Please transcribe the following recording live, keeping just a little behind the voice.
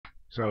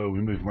So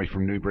we move away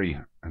from Newbury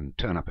and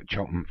turn up at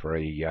Cheltenham for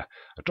a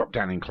drop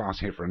down in class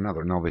here for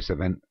another novice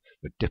event.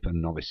 The Dipper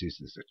Novices.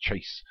 There's a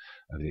chase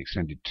over the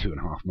extended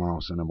 2.5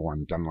 miles. So number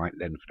 1, Dunlight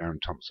Len for Darren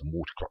Thompson.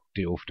 Water Clock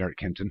Deal for Derek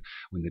Kenton.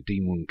 When the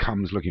Demon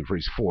Comes, looking for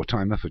his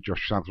 4-timer for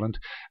Josh Sutherland.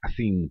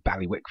 Athene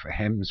Ballywick for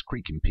Hems.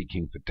 Creaking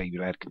Peking for Davy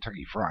Ladd.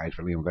 Kentucky Fried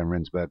for Leon Van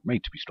Rensburg.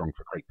 Made to be Strong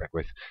for Craig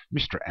Beckwith.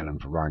 Mr. Ellen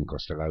for Ryan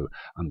Costello.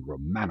 And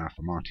Romana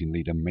for Martin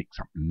Leader makes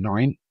up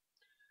 9.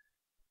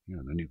 Here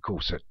on the new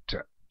course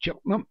at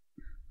Cheltenham.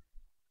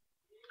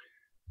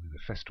 The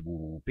festival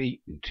will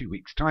be in 2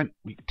 weeks' time,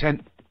 week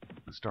 10.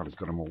 The starter's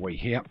got them away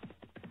here.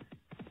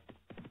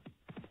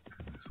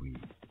 And as we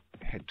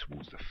head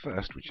towards the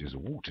first, which is a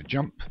water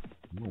jump,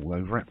 all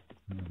over it.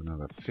 We have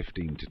another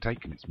 15 to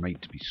take, and it's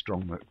Made to be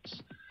Strong.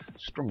 That's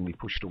strongly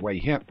pushed away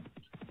here.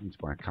 Leads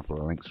by a couple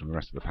of lengths from the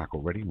rest of the pack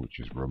already,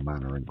 which is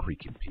Romana and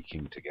Creaking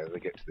Peking together.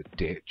 They get to the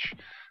ditch.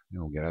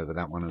 They'll get over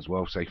that one as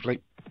well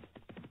safely.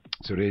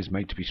 So it is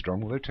Made to be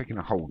Strong, although taking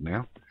a hold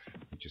now.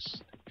 We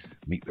just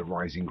meet the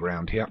rising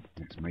ground here.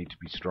 It's Made to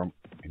be Strong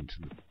into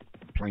the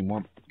plain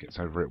one. Gets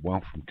over it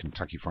well from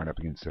Kentucky Fried up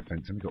against the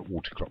fence. And we've got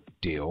Water Clock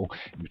Deal.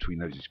 In between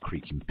those is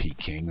Creaking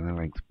Peking. And the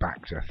length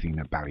back to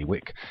Athena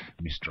Ballywick.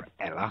 Mr.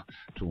 Ella.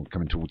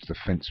 Coming towards the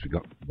fence, we've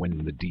got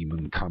When the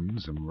Demon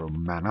Comes and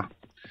Romana.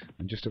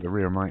 And just at the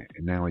rear of my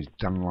now is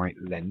Dunlight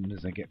Lend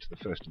as they get to the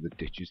first of the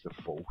ditches, the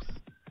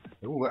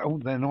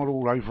 4th. They're not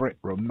all over it.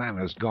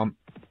 Romana's gone.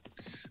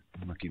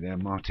 Unlucky there,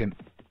 Martin.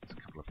 There's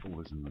a couple of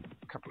fallers and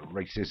a couple of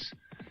races.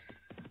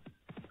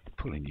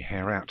 Pulling your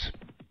hair out,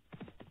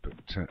 but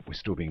we're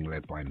still being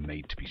led by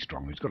Made to be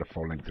Strong, who's got a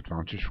 4-length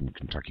advantage from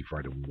Kentucky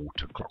Fried and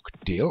Water Clock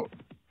Deal.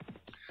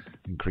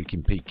 And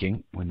Creaking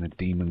Peking, When the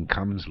Demon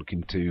Comes,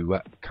 looking to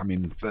come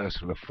in first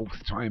for the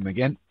 4th time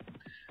again.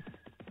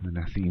 And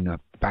then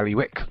Athena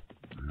Ballywick,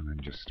 and then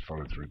just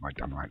followed through by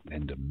Dunlight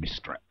Lend and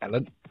Mr.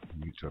 Ellen.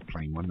 Move to a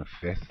plain one, the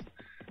 5th.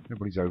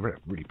 Everybody's over it.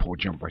 Really poor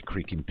jump by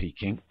Creaking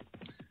Peking.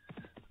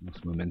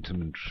 Lost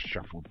momentum and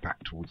shuffled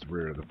back towards the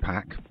rear of the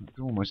pack.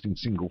 They're almost in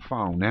single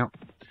file now.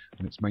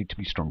 And it's Made to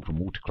be Strong from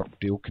Water Clock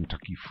Deal,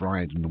 Kentucky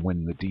Fried and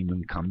When the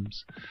Demon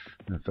Comes.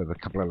 And a further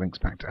couple of lengths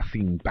back to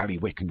Athene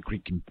Ballywick and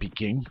Creaking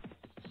Peking.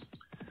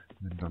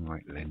 And then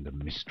Dunlight Lend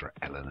and Mr.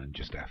 Ellen, and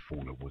just our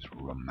faller was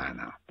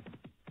Romana.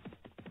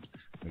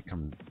 They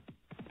come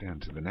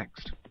down to the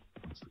next.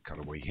 That's the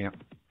cutaway here.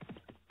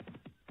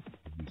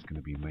 And he's going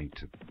to be Made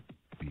to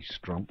be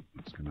Strong.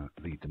 That's going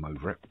to lead them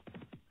over it.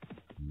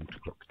 Water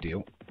Clock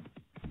Deal.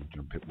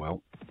 Jump it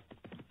well.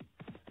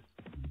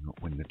 Not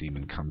When the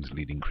Demon Comes,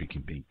 leading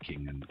Creaking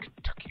Peking and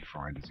Kentucky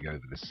Fried as they go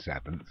over the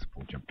 7th.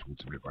 Poor jump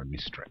towards the rear by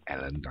Mr.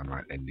 Ellen.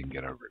 Dunlight Len didn't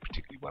get over it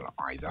particularly well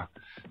either.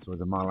 So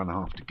with a 1.5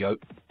 miles to go,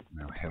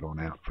 now head on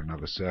out for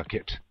another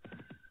circuit.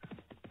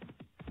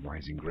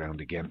 Rising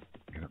ground again.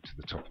 Get up to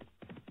the top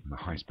and the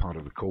highest part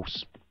of the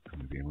course.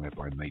 And we're being led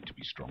by Made to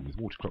be Strong with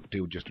Water Clock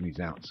Deal just on his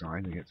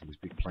outside. They get to this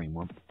big plain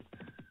one.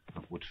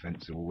 Upward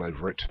fence all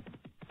over it.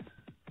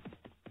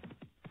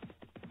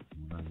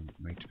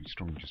 Made to be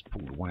Strong just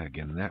pulled away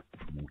again there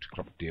from Water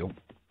Clock Deal.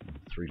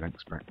 3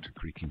 lengths back to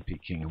Creaking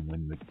Peking and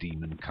When the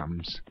Demon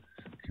Comes.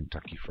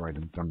 Kentucky Fried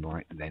and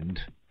Dunlight Lend.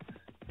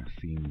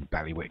 Athene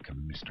Ballywick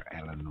and Mr.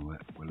 Ellen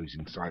we're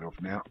losing sight of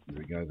now. As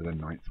they go over the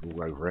 9th,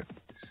 all over it.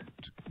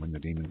 When the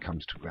Demon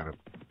Comes, took that a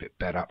bit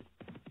better.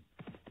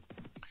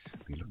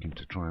 Be looking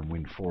to try and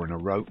win 4 in a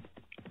row.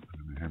 I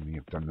don't know how many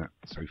have done that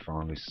so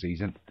far this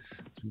season.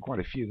 There's been quite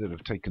a few that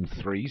have taken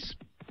 3s.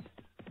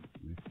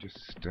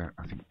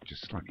 I think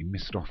just slightly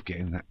missed off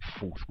getting that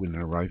 4th win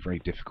in a row. Very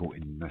difficult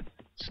in the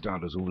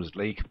Starters Orders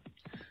League.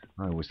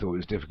 I always thought it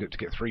was difficult to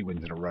get 3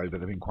 wins in a row, but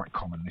they've been quite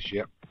common this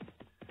year.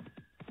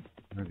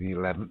 The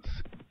 11th,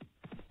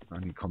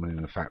 only common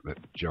in the fact that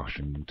Josh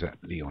and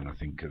Leon, I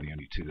think, are the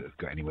only 2 that have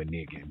got anywhere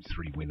near getting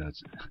 3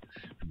 winners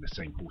from the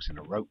same horse in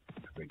a row.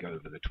 As they go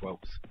over the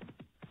 12th.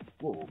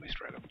 Whoa,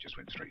 Mr. Ellen just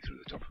went straight through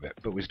the top of it.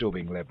 But we're still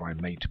being led by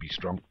Made to be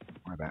Strong.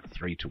 By about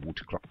 3 to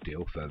Water Clock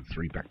Deal. Further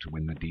 3 back to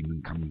When the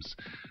Demon Comes.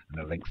 And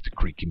a length to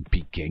Creaking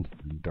Peking.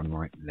 And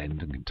Dunlight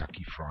Lend and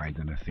Kentucky Fried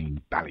and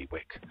Athene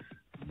Ballywick.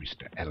 And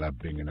Mr. Ella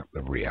bringing up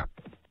the rear.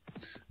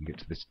 We get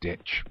to this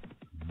ditch.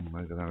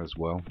 All over that as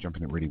well.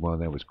 Jumping it really well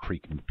there was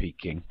Creaking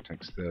Peking.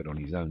 Takes 3rd on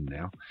his own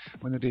now.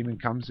 When the Demon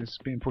Comes, it's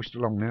being pushed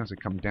along now as they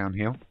come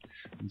downhill.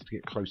 Needs to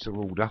get closer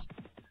order.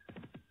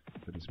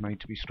 But it's Made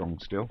to be Strong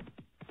still.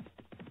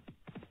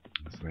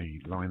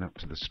 They line up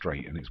to the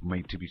straight, and it's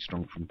Made to be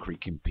Strong from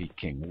Creaking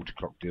Peking, Water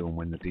Clock Deal, and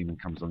When the Demon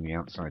Comes on the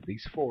outside.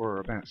 These 4 are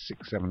about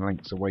 6-7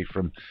 lengths away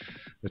from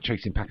the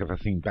chasing pack of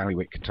Athene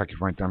Ballywick, Kentucky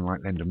Fried,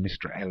 Dunlight Lend and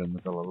Mr. Ellen.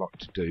 They've got a lot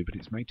to do, but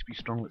it's Made to be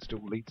Strong that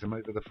still leads them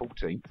over the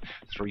 14th.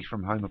 3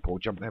 from home, a poor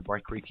jump there by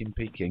Creaking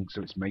Peking,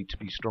 so it's Made to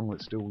be Strong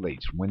that still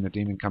leads. From When the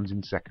Demon Comes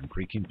in 2nd,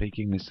 Creaking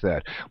Peking is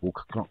 3rd.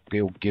 Water Clock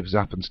Deal gives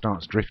up and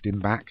starts drifting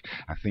back.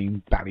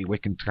 Athene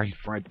Ballywick and Kentucky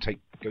Fried take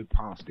go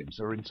past him.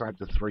 So we're inside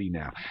the 3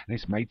 now, and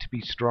it's Made to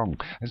Be Strong.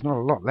 There's not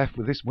a lot left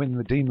with this. When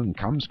the Demon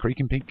Comes, Creek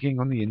and Pink King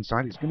on the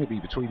inside. It's going to be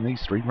between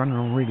these 3. Running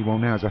on really well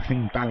now is I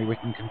think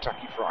Ballywick and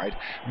Kentucky Fried.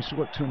 We've still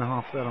got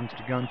 2.5 furlongs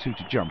to go and 2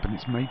 to jump, and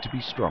it's Made to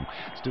Be Strong.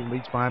 Still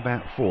leads by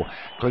about 4.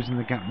 Closing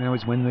the gap now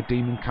is When the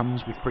Demon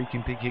Comes with Creek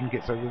and Pink King.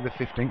 Gets over the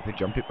 15th. They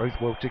jump it both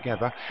well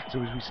together.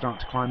 So as we start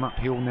to climb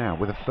uphill now,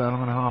 with a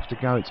furlong and a half to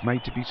go, it's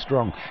Made to Be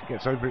Strong.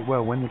 Gets over it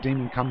well. When the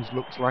Demon Comes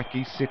looks like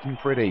he's sitting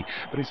pretty,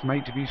 but it's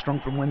Made to Be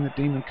Strong from When the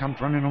Demon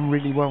Comes. Running on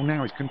really well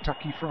now is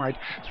Kentucky Fried.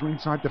 So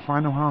inside the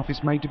final half,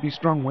 it's Made to Be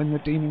Strong. When the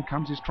Demon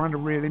Comes is trying to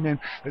reel him in.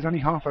 There's only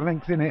half a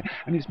length in it,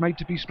 and it's Made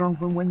to Be Strong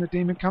from When the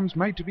Demon Comes.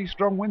 Made to Be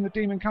Strong. When the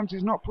Demon Comes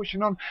is not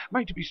pushing on.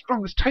 Made to Be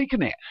Strong has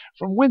taken it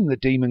from When the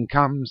Demon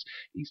Comes.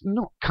 He's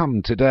not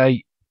come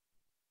today,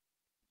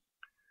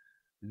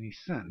 and he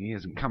certainly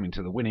isn't coming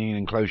to the winning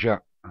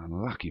enclosure.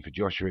 Unlucky for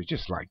Joshua. It's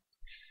just like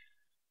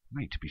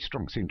Made to Be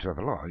Strong seemed to have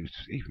a lot. He was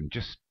even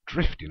just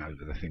drifting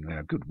over the thing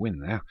there. Good win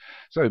there.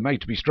 So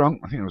Made to Be Strong.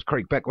 I think it was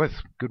Craig Beckworth.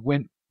 Good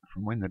win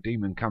from When the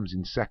Demon Comes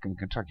in second.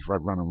 Kentucky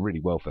Fried run on really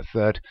well for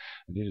third.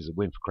 And it is a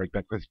win for Craig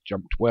Beckworth.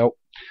 Jumped well.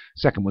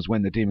 Second was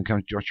When the Demon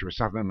Comes, Joshua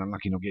Sutherland.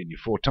 Unlucky not getting your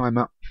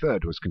 4-timer.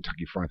 Third was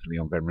Kentucky Fried for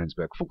Leon Van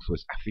Rensburg. Fourth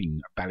was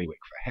Athene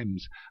Ballywick for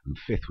Hems. And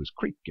fifth was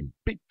Creek and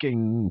Pink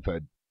King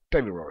for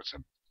David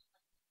Robertson.